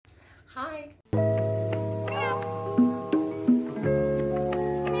Hi.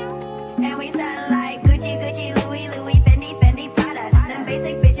 And we style like Gucci, Gucci, Louis, Louis, Fendi, Fendi, Prada. Them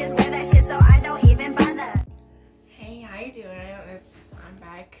basic bitches wear that shit, so I don't even bother. Hey, how you doing? I'm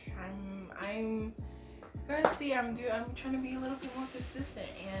back. I'm gonna see. I'm trying to be a little bit more consistent,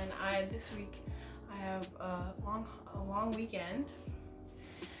 and this week I have a long weekend,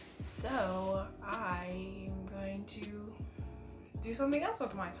 so I'm going to do something else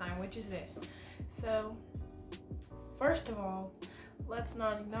with my time, which is this. So first of all, let's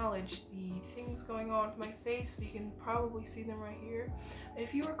not acknowledge the things going on with my face. You can probably see them right here.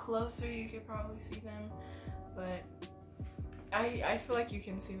 If you were closer, you could probably see them, but I feel like you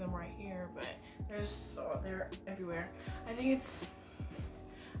can see them right here, but they're everywhere. I think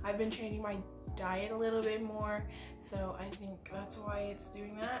I've been changing my diet a little bit more, so I think that's why it's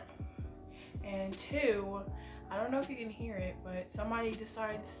doing that. And two, I don't know if you can hear it, but somebody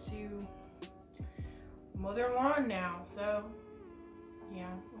decides to mow their lawn now, so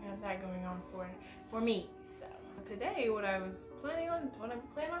yeah, we have that going on for me. So today, what I'm planning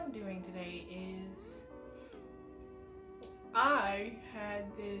on doing today is I had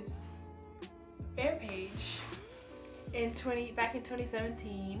this fan page back in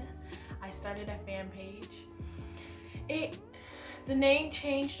 2017. I started a fan page. The name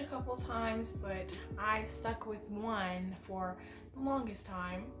changed a couple times, but I stuck with one for the longest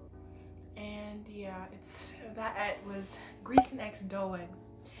time. And yeah, that was Greek Next Dolan.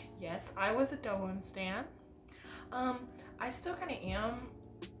 Yes, I was a Dolan stan. I still kind of am.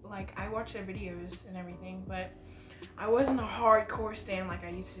 Like, I watch their videos and everything, but I wasn't a hardcore stan like I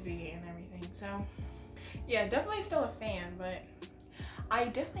used to be and everything. So yeah, definitely still a fan, but I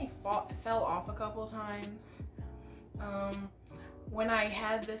definitely fell off a couple times. When I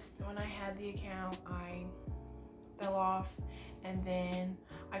had the account, I fell off, and then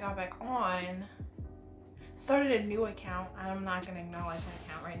I got back on, started a new account. I'm not gonna acknowledge that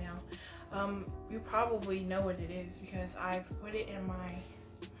account right now. You probably know what it is because I've put it in my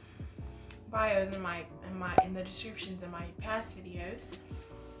bios and in the descriptions in my past videos.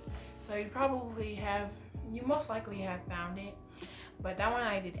 So you most likely have found it. But that one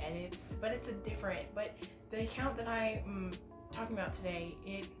I did edits, but but the account that I'm talking about today,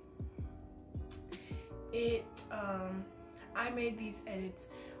 I made these edits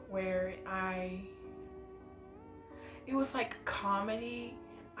where it was like comedy.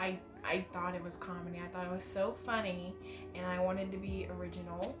 I thought it was comedy. I thought it was so funny, and I wanted to be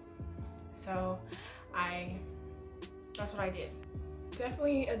original. So that's what I did.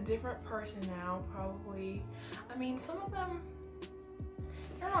 Definitely a different person now, probably. I mean, some of them,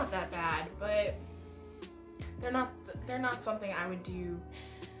 they're not that bad, but they're not something I would do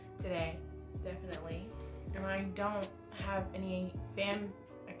today, definitely. And I don't have any fan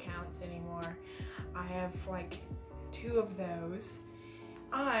accounts anymore. I have like 2 of those.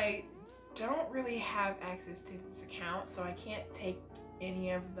 I don't really have access to this account, so I can't take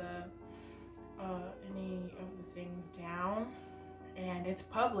any of the things down, and it's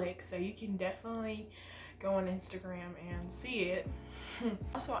public, so you can definitely go on Instagram and see it.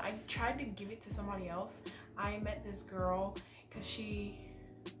 Also, I tried to give it to somebody else. I met this girl because she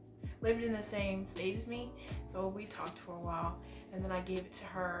lived in the same state as me, so we talked for a while, and then I gave it to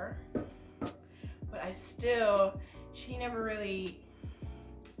her, but she never really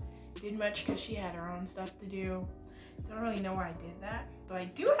did much because she had her own stuff to do. Don't really know why I did that, but I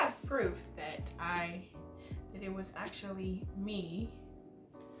do have proof that it was actually me,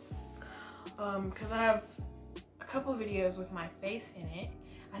 because I have a couple of videos with my face in it.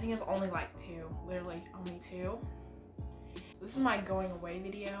 I think it's only like 2, literally only 2. This is my going away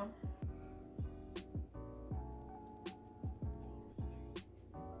video.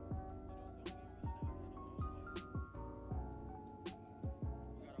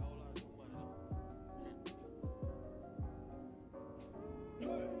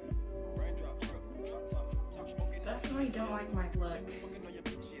 Definitely don't like my look.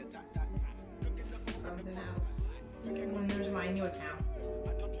 Something else. And there's my new account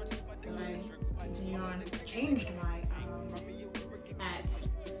that I continue on. Changed my at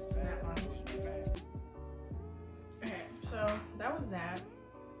that one. Okay, so that was that.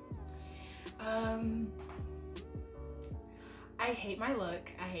 I hate my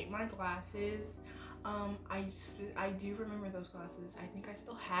look. I hate my glasses. I do remember those glasses. I think I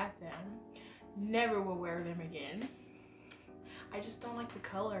still have them. Never will wear them again. I just don't like the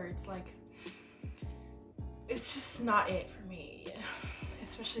color. It's just not it for me.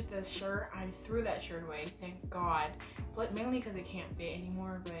 Especially the shirt. I threw that shirt away, thank God. But mainly because it can't fit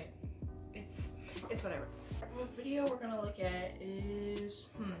anymore, but it's whatever. The video we're gonna look at is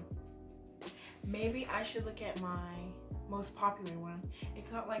maybe I should look at my most popular one. It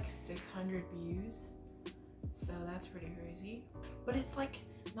got like 600 views, so that's pretty crazy. But it's like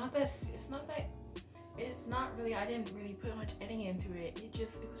it's not really, I didn't really put much editing into it. It was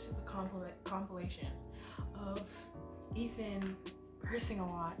just a compilation of Ethan cursing a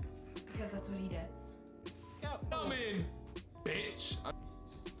lot because that's what he does. Yo, come in, bitch.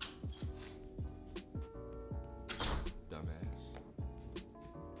 Dumbass.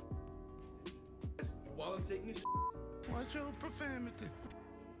 While I'm taking this shit. Watch your profanity.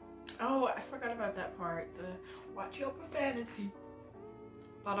 Oh, I forgot about that part. The watch your profanity.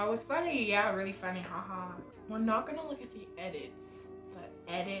 Thought I was funny. Yeah, really funny. Haha. We're not gonna look at the edits.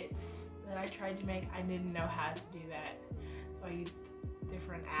 The edits that I tried to make, I didn't know how to do that. So I used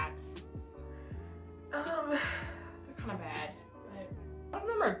different apps. They're kind of bad. But a lot of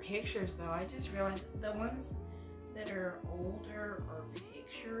them are pictures though. I just realized the ones that are older are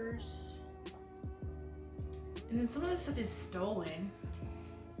pictures. And then some of this stuff is stolen.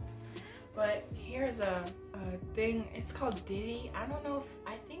 But here's a thing, it's called Diddy. I don't know if,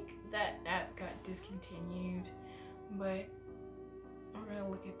 I think that app got discontinued, but I'm gonna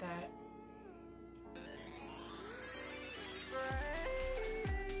look at that.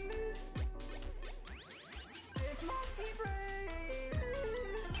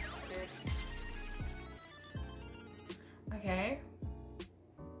 Okay.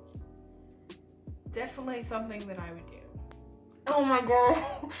 Definitely something that I would do. Oh my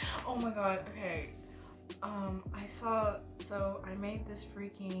god. Oh my god. Okay. I made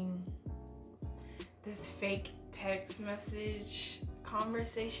this fake text message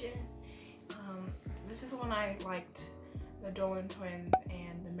conversation. This is when I liked the Dolan twins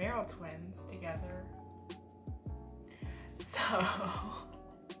and the Merrill twins together. So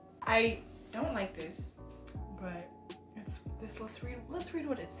I don't like this, but let's read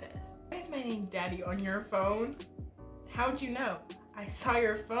what it says. Why is my name Daddy on your phone? How'd you know? I saw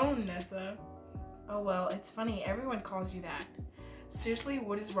your phone, Nessa. Oh well, it's funny, everyone calls you that. Seriously,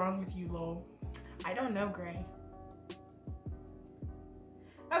 what is wrong with you, lol? I don't know, Gray.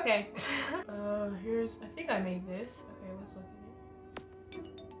 Okay. I think I made this. Okay, let's look at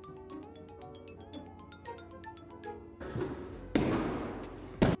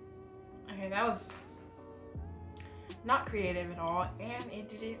it. Okay, that was not creative at all, and it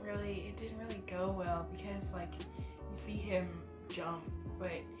didn't really go well because like you see him jump,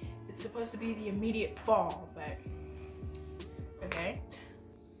 but it's supposed to be the immediate fall, but okay.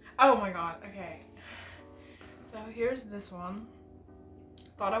 Oh my god, okay. So here's this one.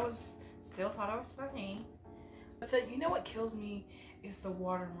 Thought I was funny. But you know what kills me is the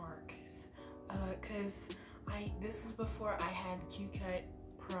watermarks. Cause this is before I had CueCut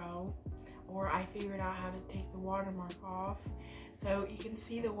Pro, or I figured out how to take the watermark off. So you can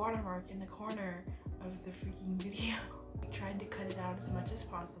see the watermark in the corner of the freaking video. I tried to cut it out as much as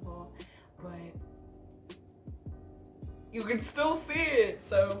possible, but you can still see it,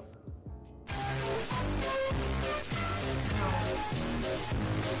 so.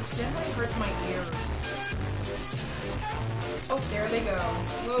 It definitely hurts my ears. Oh, there they go.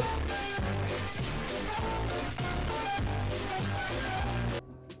 Whoop.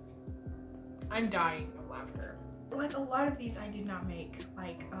 I'm dying of laughter. Like a lot of these I did not make.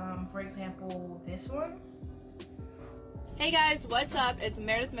 Like, for example, this one. Hey guys, what's up? It's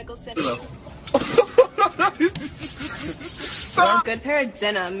Meredith Mickelson. A good pair of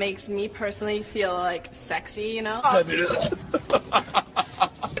denim makes me personally feel like sexy, you know?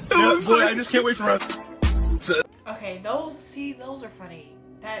 Yeah, boy, I just can't wait for us. Okay, those are funny.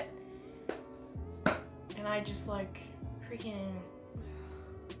 That, and I just like freaking.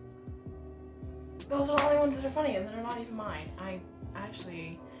 Those are the only ones that are funny, and they're not even mine. I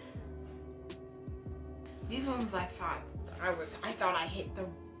actually. These ones I thought I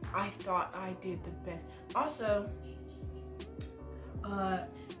did the best. Also,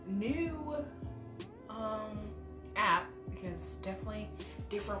 new app, because definitely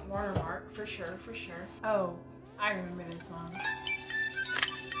different watermark for sure. Oh, I remember this one.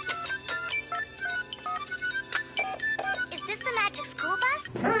 Is this the magic school bus?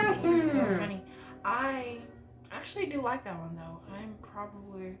 It's so funny. I actually do like that one though. I'm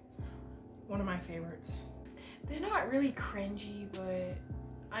probably one of my favorites. They're not really cringy, but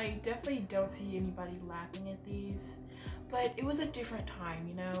I definitely don't see anybody laughing at these. But it was a different time,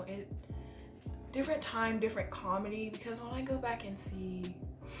 you know? Different time, different comedy, because when I go back and see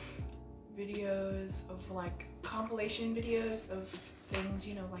videos of like compilation videos of things,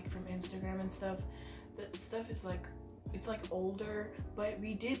 you know, like from Instagram and stuff, that stuff is like, it's like older, but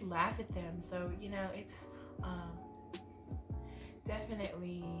we did laugh at them, so you know, it's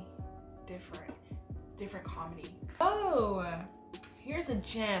definitely different. different comedy. Oh, here's a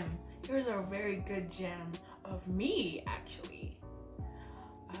gem. Here's a very good gem of me, actually.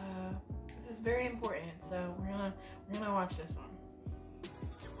 This is very important, so we're gonna watch this one.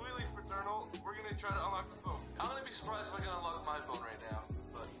 Completely fraternal. We're gonna try to unlock the phone. I'm gonna be surprised if I can unlock my phone right now,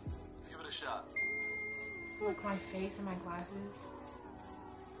 but let's give it a shot. Look, my face and my glasses.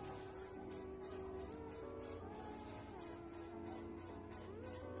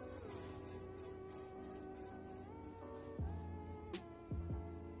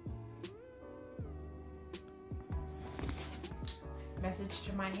 Message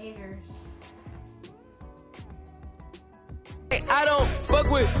to my haters. I don't fuck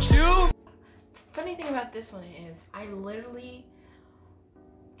with you. Funny thing about this one is I literally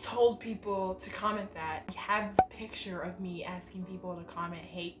told people to comment that. I have the picture of me asking people to comment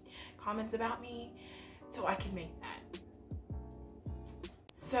hate comments about me so I can make that.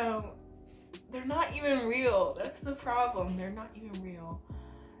 So they're not even real. That's the problem. They're not even real.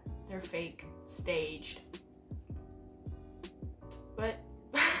 They're fake, staged. But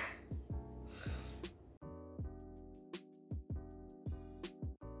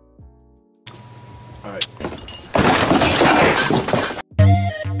All right.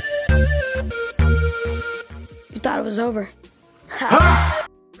 You thought it was over. Are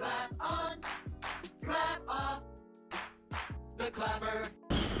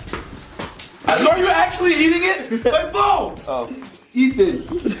you actually eating it? My phone! Oh. Ethan.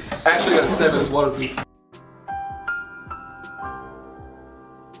 Actually got a 7 as waterproof.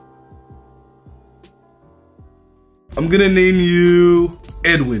 I'm gonna name you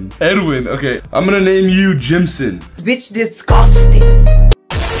Edwin. Edwin, okay. I'm gonna name you Jimson. Bitch disgusting.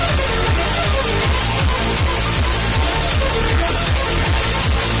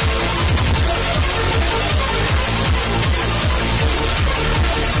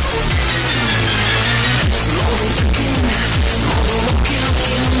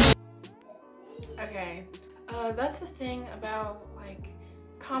 okay, that's the thing about like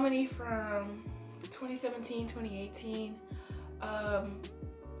comedy from 2017, 2018.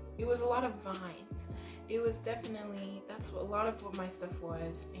 It was a lot of vines. It was definitely, that's what a lot of what my stuff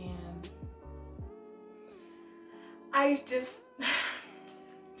was, and I just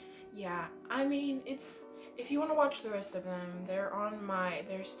yeah, I mean, it's, if you want to watch the rest of them, they're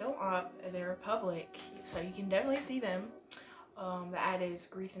still up, they're public, so you can definitely see them. The ad is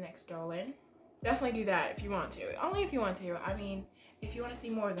Greet the Next Darling. Definitely do that if you want to. Only if you want to. I mean, if you want to see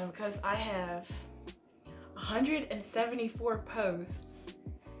more of them, because I have 174 posts.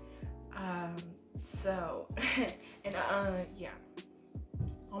 So, and yeah,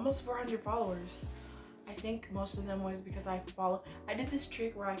 almost 400 followers. I think most of them was because I did this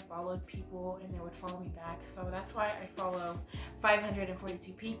trick where I followed people and they would follow me back. So that's why I follow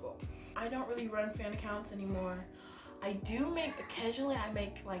 542 people. I don't really run fan accounts anymore. I do make, occasionally I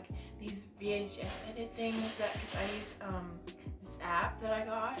make like these VHS edit things that, cause I use this app that I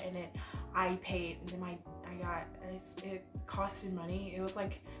got, and I paid, and then it costed money. It was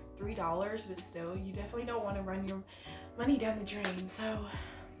like $3, but still, you definitely don't want to run your money down the drain. So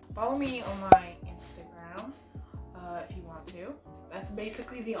follow me on my Instagram if you want to. That's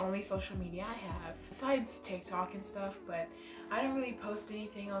basically the only social media I have besides TikTok and stuff, but I don't really post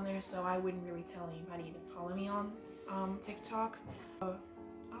anything on there, so I wouldn't really tell anybody to follow me on TikTok. I'll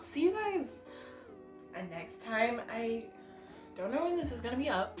see you guys next time. I don't know when this is gonna be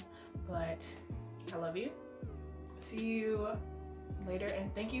up, but I love you. See you later,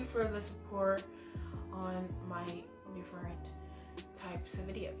 and thank you for the support on my different types of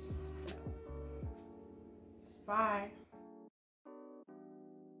videos. So, bye.